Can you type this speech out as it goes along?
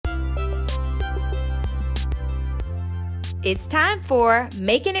It's time for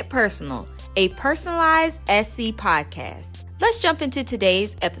Making It Personal, a personalized SC podcast. Let's jump into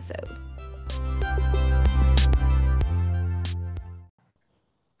today's episode.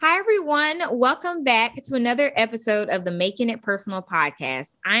 Hi, everyone. Welcome back to another episode of the Making It Personal podcast.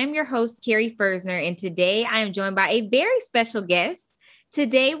 I am your host, Carrie Fersner, and today I am joined by a very special guest.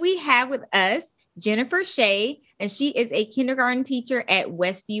 Today we have with us Jennifer Shea, and she is a kindergarten teacher at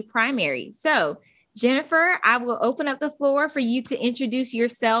Westview Primary. So, Jennifer, I will open up the floor for you to introduce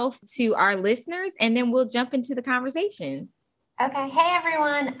yourself to our listeners, and then we'll jump into the conversation. Okay. Hey,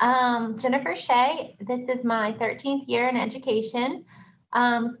 everyone. Jennifer Shea. This is my 13th year in education.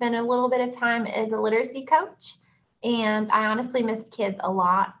 Spent a little bit of time as a literacy coach, and I honestly missed kids a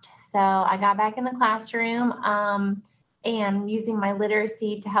lot. So I got back in the classroom and using my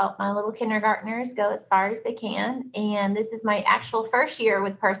literacy to help my little kindergartners go as far as they can. And this is my actual first year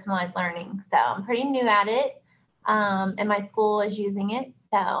with personalized learning. So I'm pretty new at it, and my school is using it.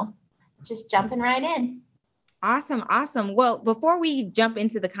 So just jumping right in. Awesome. Well, before we jump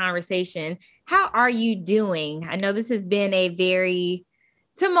into the conversation, how are you doing? I know this has been a very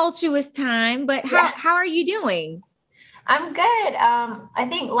tumultuous time, but how are you doing? I'm good. I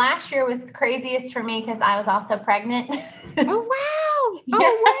think last year was craziest for me because I was also pregnant. Oh,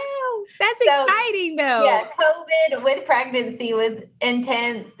 wow. That's exciting though. Yeah. COVID with pregnancy was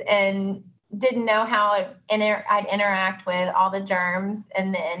intense and didn't know how I'd interact with all the germs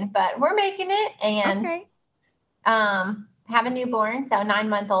but we're making it and have a newborn. So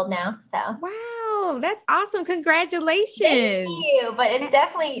 9-month-old now. So wow, that's awesome. Congratulations. Thank you. But it's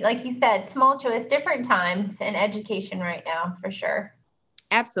definitely, like you said, tumultuous, different times in education right now, for sure.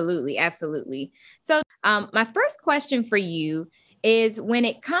 Absolutely. So my first question for you is, when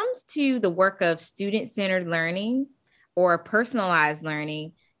it comes to the work of student-centered learning or personalized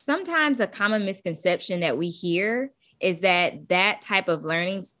learning, sometimes a common misconception that we hear is that type of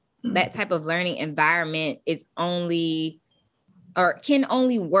learning environment is only or can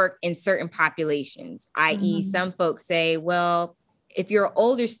only work in certain populations, i.e. some folks say, well, if you're an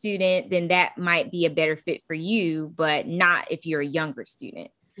older student, then that might be a better fit for you, but not if you're a younger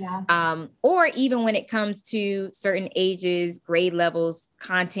student. Yeah. Or even when it comes to certain ages, grade levels,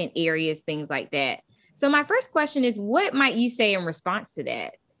 content areas, things like that. So my first question is, what might you say in response to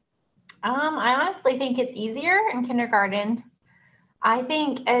that? I honestly think it's easier in kindergarten. I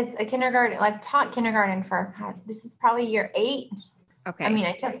think as a kindergarten, I've taught kindergarten this is probably year 8. Okay. I mean,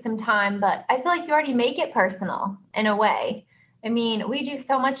 I took some time, but I feel like you already make it personal in a way. I mean, we do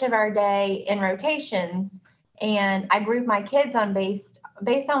so much of our day in rotations, and I group my kids on based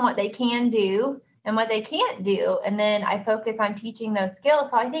on what they can do and what they can't do. And then I focus on teaching those skills.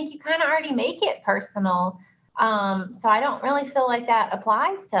 So I think you kind of already make it personal. So I don't really feel like that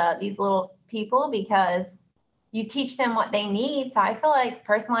applies to these little people because you teach them what they need. So I feel like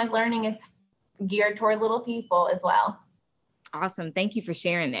personalized learning is geared toward little people as well. Awesome. Thank you for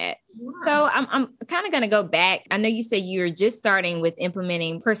sharing that. Yeah. So I'm kind of going to go back. I know you said you're just starting with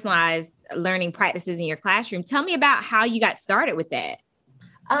implementing personalized learning practices in your classroom. Tell me about how you got started with that.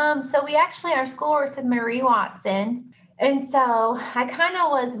 So our school works with Marie Watson. And so I kind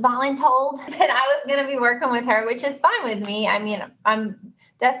of was voluntold that I was going to be working with her, which is fine with me. I mean, I'm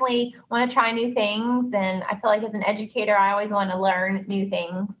definitely want to try new things. And I feel like as an educator, I always want to learn new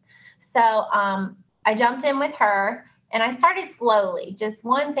things. So I jumped in with her and I started slowly, just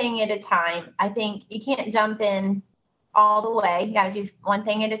one thing at a time. I think you can't jump in all the way. You got to do one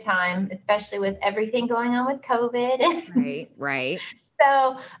thing at a time, especially with everything going on with COVID. Right.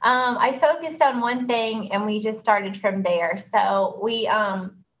 So I focused on one thing and we just started from there. So we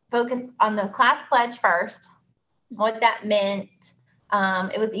focused on the class pledge first, what that meant.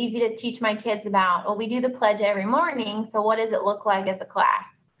 It was easy to teach my kids about, well, we do the pledge every morning. So what does it look like as a class?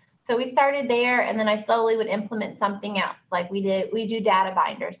 So we started there and then I slowly would implement something else. Like we do data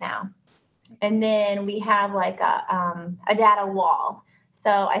binders now. And then we have like a data wall. So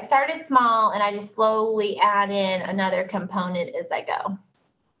I started small and I just slowly add in another component as I go.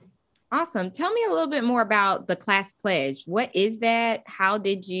 Awesome. Tell me a little bit more about the class pledge. What is that? How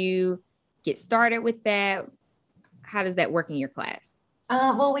did you get started with that? How does that work in your class?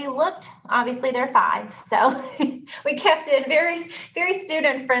 Well, we looked, obviously they're 5, so we kept it very, very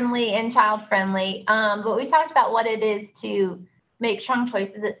student friendly and child friendly. But we talked about what it is to make strong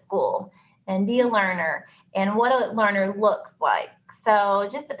choices at school and be a learner and what a learner looks like. So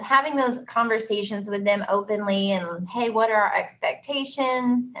just having those conversations with them openly and, hey, what are our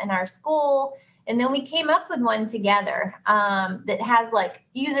expectations in our school? And then we came up with one together that has like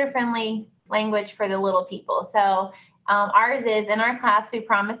user-friendly language for the little people. So ours is, in our class, we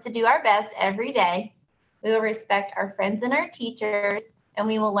promise to do our best every day. we will respect our friends and our teachers, and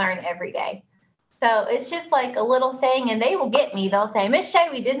we will learn every day. So it's just like a little thing, and they will get me. They'll say, Miss Shay,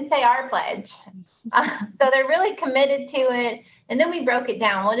 we didn't say our pledge. So they're really committed to it. And then we broke it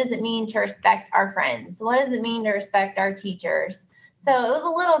down. What does it mean to respect our friends? What does it mean to respect our teachers? So it was a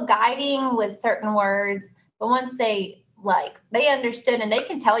little guiding with certain words, but once they understood, and they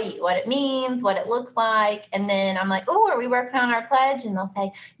can tell you what it means, what it looks like. And then I'm like, oh, are we working on our pledge? And they'll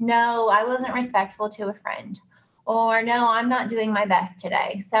say, no, I wasn't respectful to a friend. Or no, I'm not doing my best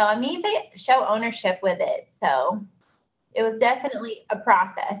today. So, I mean, they show ownership with it. So it was definitely a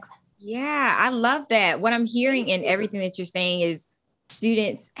process. Yeah, I love that. What I'm hearing in everything that you're saying is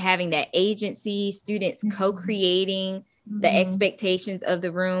students having that agency, students co-creating the expectations of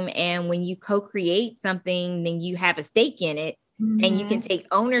the room. And when you co-create something, then you have a stake in it and you can take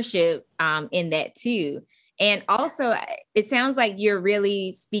ownership in that too. And also, it sounds like you're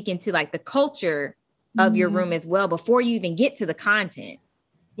really speaking to like the culture of your room as well before you even get to the content.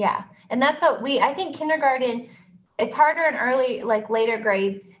 Yeah. And that's what I think kindergarten, it's harder in early, like later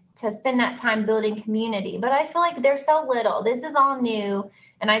grades to spend that time building community. But I feel like they're so little. This is all new.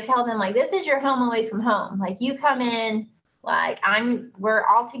 And I tell them, like, this is your home away from home. Like, you come in, like, we're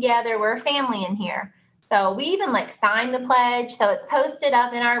all together. We're a family in here. So we even like signed the pledge. So it's posted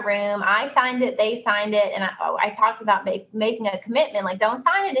up in our room. I signed it. They signed it. And I talked about making a commitment. Like, don't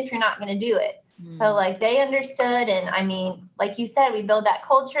sign it if you're not going to do it. So like they understood. And I mean, like you said, we build that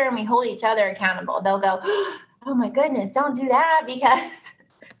culture and we hold each other accountable. They'll go, oh my goodness, don't do that, because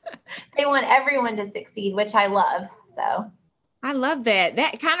they want everyone to succeed, which I love. So I love that.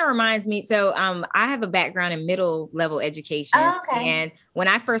 That kind of reminds me. So I have a background in middle level education. Oh, okay. And when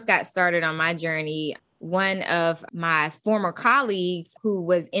I first got started on my journey, one of my former colleagues who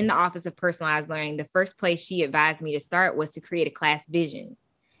was in the Office of Personalized Learning, the first place she advised me to start was to create a class vision.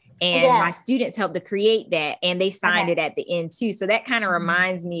 And my students helped to create that, and they signed it at the end too. So that kind of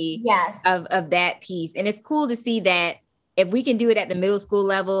reminds me of that piece. And it's cool to see that if we can do it at the middle school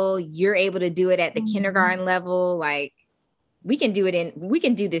level, you're able to do it at the kindergarten level. Like we can do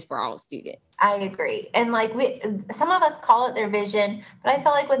this for all students. I agree. And like some of us call it their vision, but I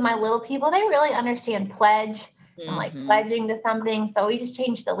feel like with my little people, they really understand pledge and like pledging to something. So we just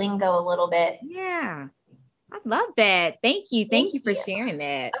changed the lingo a little bit. Yeah. I love that. Thank you. Thank you for sharing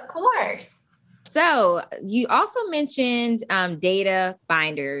that. Of course. So you also mentioned data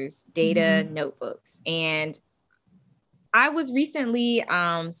binders, data notebooks. And I was recently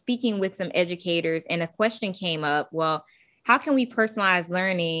speaking with some educators, and a question came up. Well, how can we personalize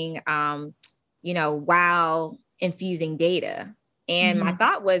learning, while infusing data? And my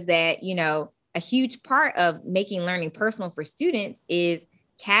thought was that, a huge part of making learning personal for students is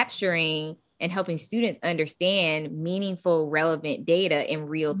capturing and helping students understand meaningful, relevant data in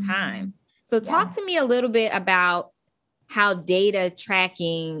real time. So talk to me a little bit about how data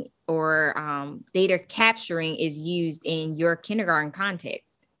tracking or data capturing is used in your kindergarten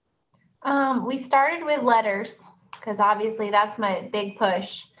context. We started with letters because obviously that's my big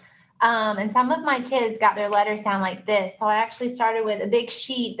push. And some of my kids got their letters down like this. So I actually started with a big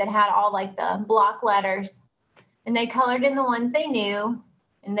sheet that had all like the block letters, and they colored in the ones they knew.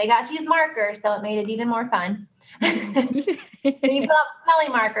 And they got to use markers, so it made it even more fun. So you put up spelling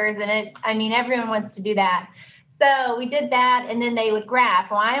markers, and everyone wants to do that. So we did that, and then they would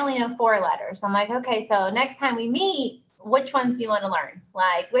graph. Well, I only know 4 letters. I'm like, okay, so next time we meet, which ones do you want to learn?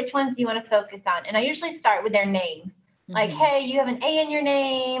 Like, which ones do you want to focus on? And I usually start with their name. Like, hey, you have an A in your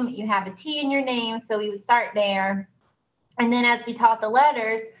name, you have a T in your name. So we would start there. And then as we taught the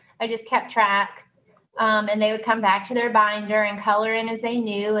letters, I just kept track. And they would come back to their binder and color in as they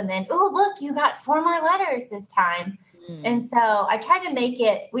knew. And then, oh, look, you got 4 more letters this time. And so I try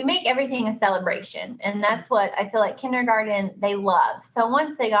to we make everything a celebration. And that's what I feel like kindergarten, they love. So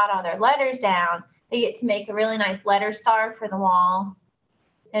once they got all their letters down, they get to make a really nice letter star for the wall.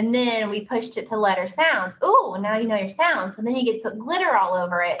 And then we pushed it to letter sounds. Oh, now you know your sounds. So then you get to put glitter all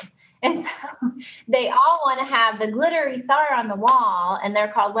over it. And so they all want to have the glittery star on the wall, and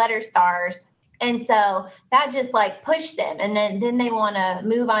they're called letter stars. And so that just like pushed them. And then they want to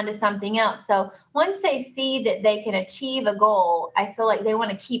move on to something else. So once they see that they can achieve a goal, I feel like they want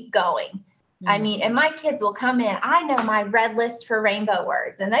to keep going. I mean, and my kids will come in. I know my red list for rainbow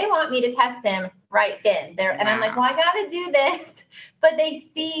words, and they want me to test them right then. And I'm like, well, I got to do this. But they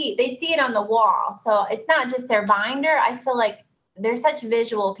see it on the wall. So it's not just their binder. I feel like they're such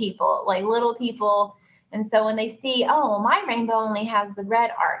visual people, like little people. And so when they see, oh, my rainbow only has the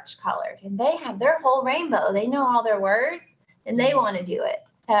red arch colored, and they have their whole rainbow, they know all their words, and they want to do it.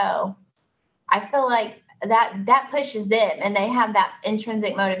 So I feel like that pushes them, and they have that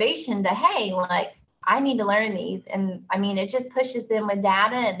intrinsic motivation to, hey, like, I need to learn these. And I mean, it just pushes them with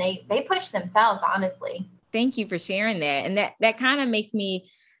data, and they push themselves, honestly. Thank you for sharing that. And that kind of makes me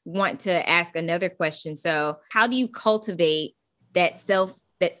want to ask another question. So how do you cultivate that self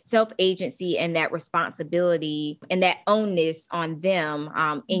agency and that responsibility and that ownness on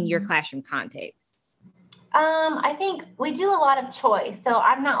them in your classroom context? I think we do a lot of choice. So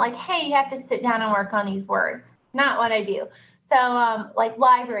I'm not like, hey, you have to sit down and work on these words. Not what I do. So like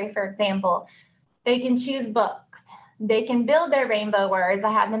library, for example, they can choose books. They can build their rainbow words.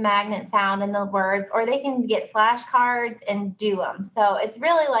 I have the magnet sound and the words, or they can get flashcards and do them. So it's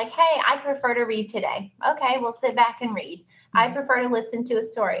really like, hey, I prefer to read today. Okay, we'll sit back and read. I prefer to listen to a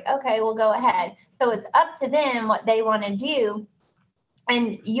story. Okay, we'll go ahead. So it's up to them what they want to do.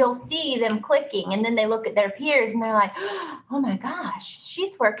 And you'll see them clicking, and then they look at their peers and they're like, oh my gosh,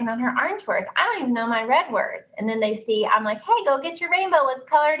 she's working on her orange words. I don't even know my red words. And then they see, I'm like, hey, go get your rainbow. Let's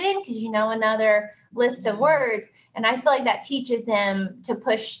color it in because you know another list of words. And I feel like that teaches them to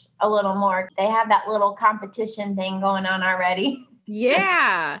push a little more. They have that little competition thing going on already.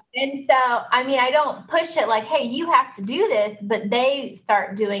 Yeah. And so, I mean, I don't push it like, hey, you have to do this, but they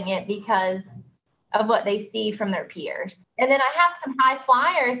start doing it because of what they see from their peers. And then I have some high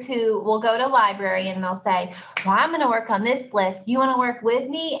flyers who will go to library and they'll say, well, I'm going to work on this list. You want to work with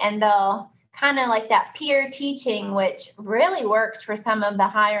me? And they'll kind of like that peer teaching, which really works for some of the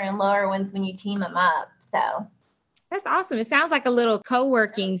higher and lower ones when you team them up. So that's awesome. It sounds like a little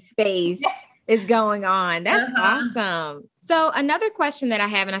co-working space is going on. That's awesome. So another question that I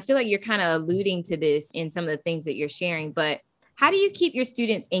have, and I feel like you're kind of alluding to this in some of the things that you're sharing, but how do you keep your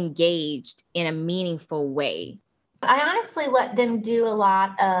students engaged in a meaningful way? I honestly let them do a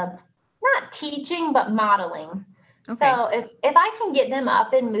lot of not teaching, but modeling. Okay. So if I can get them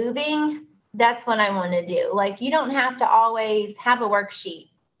up and moving, that's what I want to do. Like, you don't have to always have a worksheet.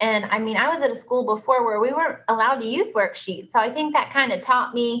 And I mean, I was at a school before where we weren't allowed to use worksheets. So I think that kind of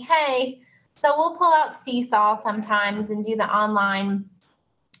taught me, hey, so we'll pull out Seesaw sometimes and do the online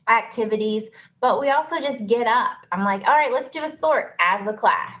activities, but we also just get up. I'm like, all right, let's do a sort as a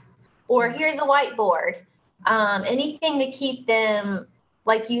class, or here's a whiteboard. Anything to keep them,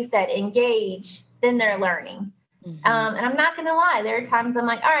 like you said, engaged, then they're learning. And I'm not going to lie, there are times I'm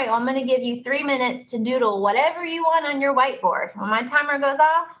like, all right, well, I'm going to give you 3 minutes to doodle whatever you want on your whiteboard. When my timer goes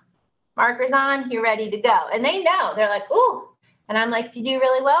off, marker's on, you're ready to go. And they know, they're like, ooh. And I'm like, if you do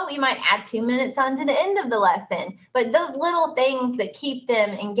really well, we might add 2 minutes onto the end of the lesson. But those little things that keep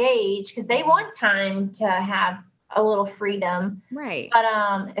them engaged, because they want time to have a little freedom. Right. But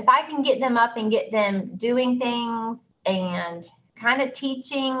if I can get them up and get them doing things and kind of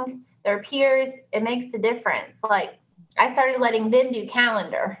teaching their peers, it makes a difference. Like, I started letting them do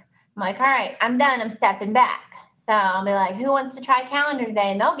calendar. I'm like, all right, I'm done. I'm stepping back. So I'll be like, who wants to try calendar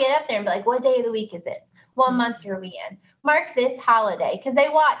today? And they'll get up there and be like, what day of the week is it? What month are we in? Mark this holiday, because they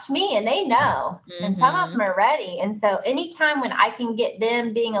watch me and they know, and some of them are ready. And so anytime when I can get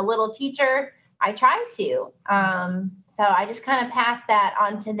them being a little teacher, I try to. So I just kind of pass that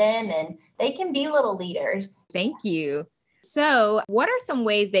on to them, and they can be little leaders. Thank you. So what are some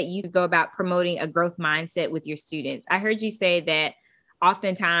ways that you go about promoting a growth mindset with your students? I heard you say that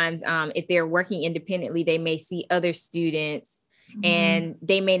oftentimes if they're working independently, they may see other students and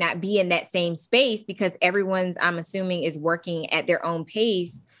they may not be in that same space because everyone's, I'm assuming, is working at their own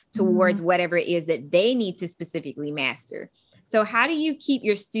pace towards whatever it is that they need to specifically master. So how do you keep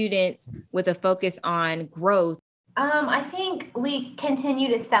your students with a focus on growth? I think we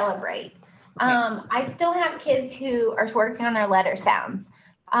continue to celebrate. Okay. I still have kids who are working on their letter sounds.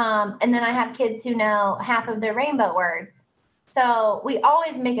 And then I have kids who know half of their rainbow words. So we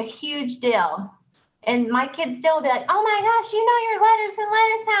always make a huge deal. And my kids still will be like, oh my gosh, you know your letters and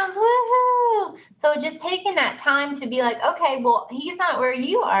letter sounds, woohoo. So just taking that time to be like, okay, well, he's not where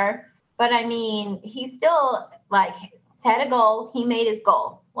you are, but I mean, he's still like set a goal. He made his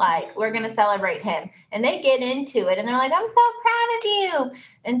goal. Like, we're going to celebrate him. And they get into it and they're like, I'm so proud of you.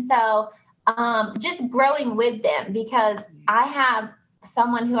 And so just growing with them, because I have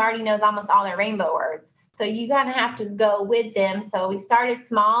someone who already knows almost all their rainbow words. So you kind of have to go with them. So we started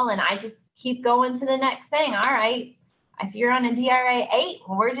small and I just keep going to the next thing. All right, if you're on a DRA 8,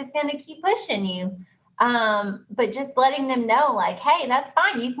 we're just going to keep pushing you. But just letting them know, like, hey, that's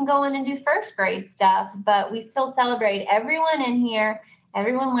fine. You can go in and do first grade stuff, but we still celebrate everyone in here.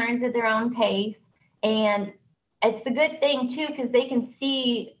 Everyone learns at their own pace. And it's a good thing, too, because they can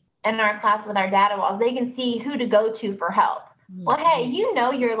see in our class with our data walls, they can see who to go to for help. Well, hey, you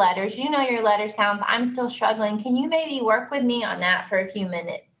know your letters. You know your letter sounds. I'm still struggling. Can you maybe work with me on that for a few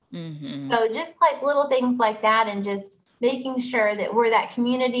minutes? So just like little things like that, and just making sure that we're that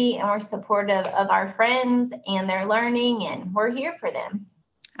community and we're supportive of our friends and their learning, and we're here for them.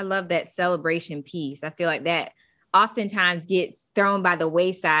 I love that celebration piece. I feel like that oftentimes gets thrown by the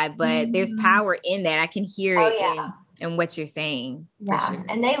wayside, but there's power in that. I can hear it in what you're saying. Yeah. Sure.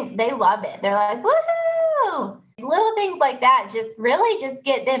 And they love it. They're like, woohoo! Little things like that just really just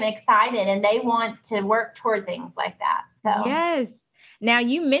get them excited, and they want to work toward things like that. So yes. Now,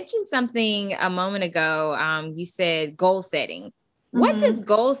 you mentioned something a moment ago. You said goal setting. What does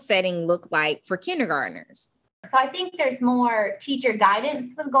goal setting look like for kindergartners? So I think there's more teacher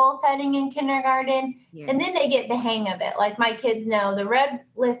guidance with goal setting in kindergarten, and then they get the hang of it. Like my kids know the red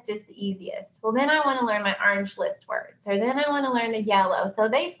list is the easiest. Well, then I want to learn my orange list words, or then I want to learn the yellow. So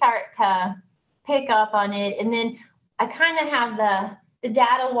they start to pick up on it. And then I kind of have the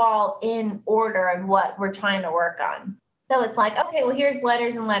data wall in order of what we're trying to work on. So it's like, okay, well, here's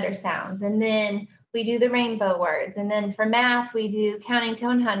letters and letter sounds. And then we do the rainbow words. And then for math, we do counting to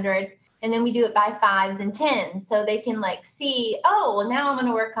 100. And then we do it by 5s and 10s. So they can like see, oh, well, now I'm going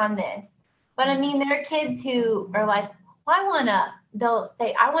to work on this. But I mean, there are kids who are like, well, they'll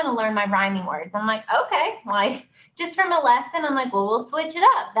say, I want to learn my rhyming words. I'm like, okay, like just from a lesson, I'm like, well, we'll switch it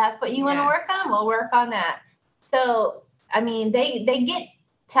up. That's what you want to work on. We'll work on that. So, I mean, they get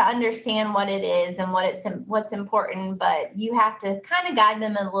to understand what it is and what's important, but you have to kind of guide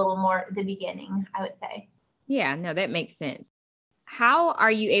them a little more at the beginning, I would say. Yeah, no, that makes sense. How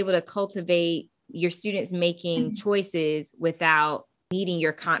are you able to cultivate your students making choices without needing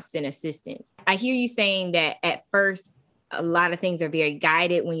your constant assistance? I hear you saying that at first, a lot of things are very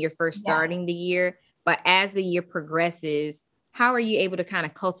guided when you're first starting the year, but as the year progresses, how are you able to kind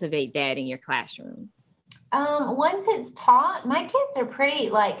of cultivate that in your classroom? Once it's taught, my kids are pretty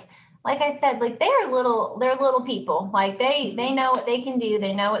like I said, like they're little people. Like they know what they can do.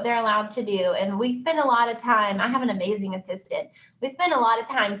 They know what they're allowed to do. And we spend a lot of time. I have an amazing assistant. We spend a lot of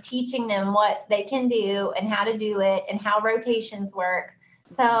time teaching them what they can do and how to do it and how rotations work.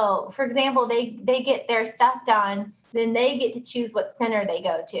 So for example, they get their stuff done, then they get to choose what center they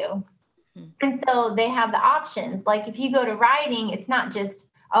go to. And so they have the options. Like if you go to writing, it's not just,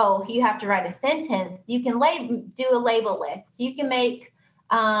 oh, you have to write a sentence. You can do a label list. You can make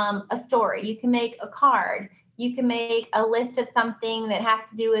a story. You can make a card. You can make a list of something that has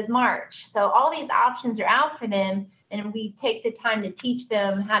to do with March. So all these options are out for them. And we take the time to teach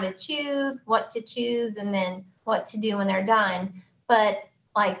them how to choose, what to choose, and then what to do when they're done. But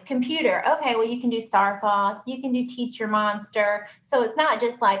like computer, okay, well, you can do Starfall. You can do Teach Your Monster. So it's not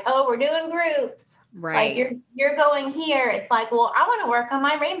just like, oh, we're doing groups. Right. Like you're going here. It's like, well, I want to work on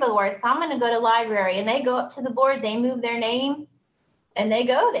my rainbow words. So I'm going to go to library, and they go up to the board, they move their name and they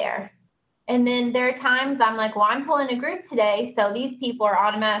go there. And then there are times I'm like, well, I'm pulling a group today. So these people are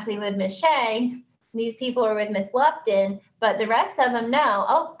automatically with Miss Shea. These people are with Miss Lupton, but the rest of them know,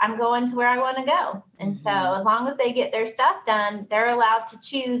 oh, I'm going to where I want to go. And so as long as they get their stuff done, they're allowed to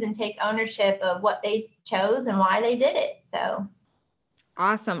choose and take ownership of what they chose and why they did it. So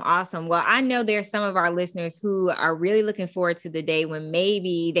awesome. Awesome. Well, I know there's some of our listeners who are really looking forward to the day when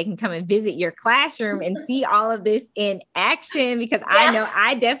maybe they can come and visit your classroom and see all of this in action, because I know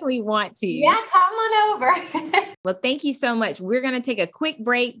I definitely want to. Yeah, come on over. Well, thank you so much. We're going to take a quick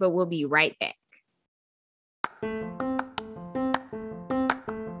break, but we'll be right back.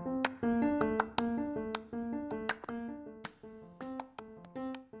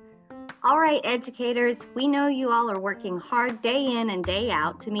 All right, educators, we know you all are working hard day in and day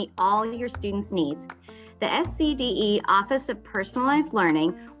out to meet all your students' needs. The SCDE Office of Personalized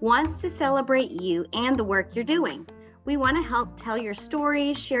Learning wants to celebrate you and the work you're doing. We want to help tell your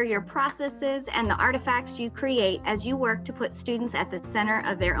stories, share your processes, and the artifacts you create as you work to put students at the center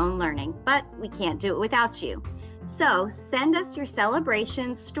of their own learning, but we can't do it without you. So send us your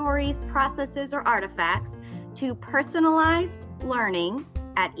celebrations, stories, processes, or artifacts to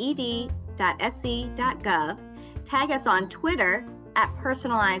personalizedlearning@ed.sc.gov. Tag us on Twitter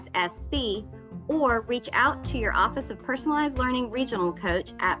 @personalizedSC, or reach out to your Office of Personalized Learning Regional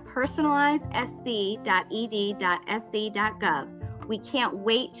Coach at personalizedSC.ed.sc.gov. We can't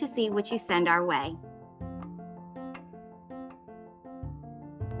wait to see what you send our way.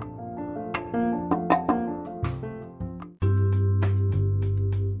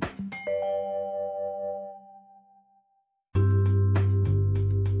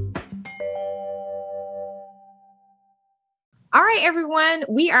 All right, everyone,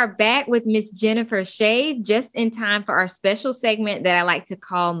 we are back with Miss Jennifer Shea, just in time for our special segment that I like to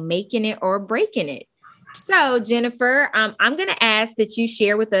call Making It or Breaking It. So, Jennifer, I'm going to ask that you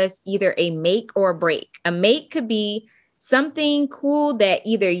share with us either a make or a break. A make could be something cool that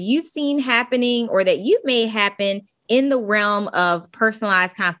either you've seen happening or that you've made happen in the realm of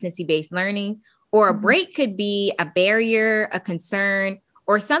personalized competency-based learning, or a break could be a barrier, a concern,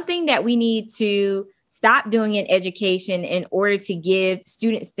 or something that we need to stop doing in education in order to give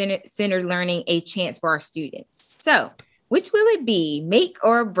student-centered learning a chance for our students. So which will it be, make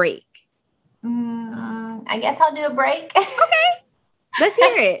or break? I guess I'll do a break. Okay, let's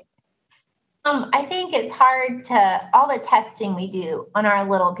hear it. I think it's hard all the testing we do on our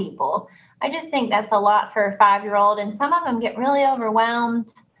little people. I just think that's a lot for a 5-year-old, and some of them get really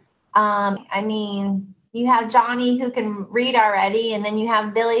overwhelmed. I mean, you have Johnny who can read already, and then you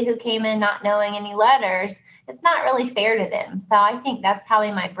have Billy who came in not knowing any letters. It's not really fair to them. So I think that's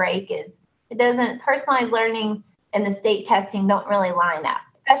probably my break is personalized learning and the state testing don't really line up,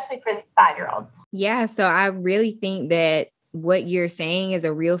 especially for the 5-year-olds. Yeah, so I really think that what you're saying is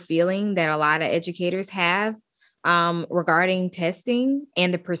a real feeling that a lot of educators have regarding testing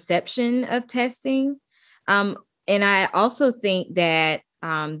and the perception of testing. And I also think that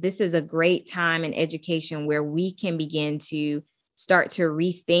this is a great time in education where we can begin to start to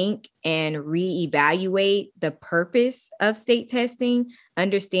rethink and reevaluate the purpose of state testing,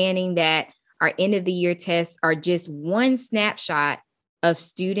 understanding that our end of the year tests are just one snapshot of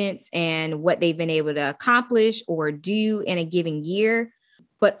students and what they've been able to accomplish or do in a given year,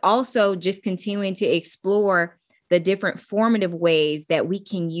 but also just continuing to explore the different formative ways that we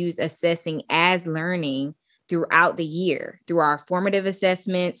can use assessing as learning throughout the year, through our formative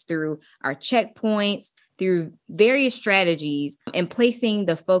assessments, through our checkpoints, through various strategies, and placing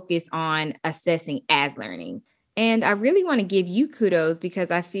the focus on assessing as learning. And I really want to give you kudos because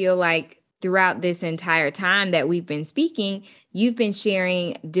I feel like throughout this entire time that we've been speaking, you've been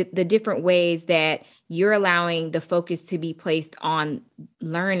sharing the different ways that you're allowing the focus to be placed on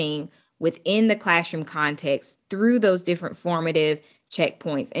learning within the classroom context through those different formative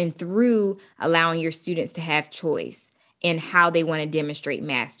checkpoints and through allowing your students to have choice in how they want to demonstrate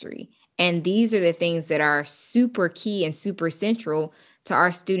mastery. And these are the things that are super key and super central to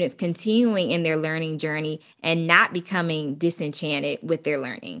our students continuing in their learning journey and not becoming disenchanted with their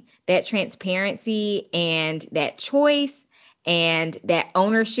learning. That transparency and that choice and that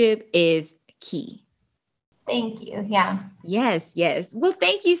ownership is key. Thank you. Yeah. Yes. Well,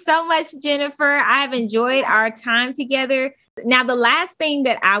 thank you so much, Jennifer. I've enjoyed our time together. Now, the last thing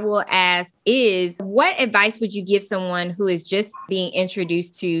that I will ask is, what advice would you give someone who is just being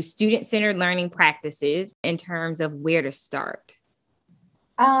introduced to student-centered learning practices in terms of where to start?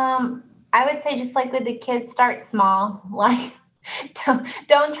 I would say just like with the kids, start small. Like,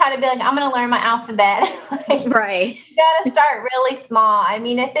 don't try to be like, I'm going to learn my alphabet. Right. You got to start really small. I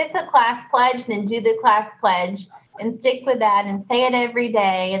mean, if it's a class pledge, then do the class pledge and stick with that and say it every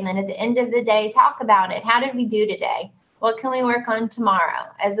day. And then at the end of the day, talk about it. How did we do today? What can we work on tomorrow?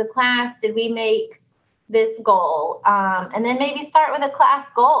 As a class, did we make this goal? And then maybe start with a class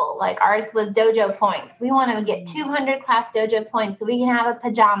goal. Like ours was dojo points. We want to get 200 class dojo points so we can have a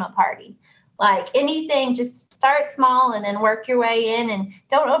pajama party. Like anything, just start small and then work your way in and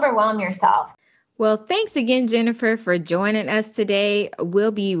don't overwhelm yourself. Well, thanks again, Jennifer, for joining us today.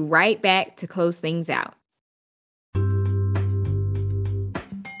 We'll be right back to close things out.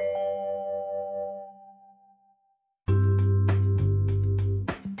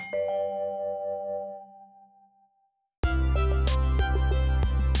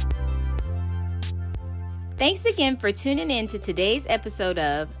 Thanks again for tuning in to today's episode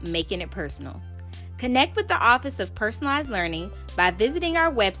of Making It Personal. Connect with the Office of Personalized Learning by visiting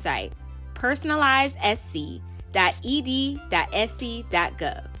our website,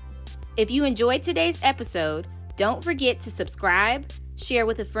 personalizesc.ed.sc.gov. If you enjoyed today's episode, don't forget to subscribe, share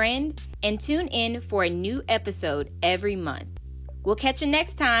with a friend, and tune in for a new episode every month. We'll catch you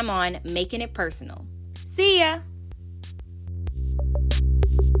next time on Making It Personal. See ya!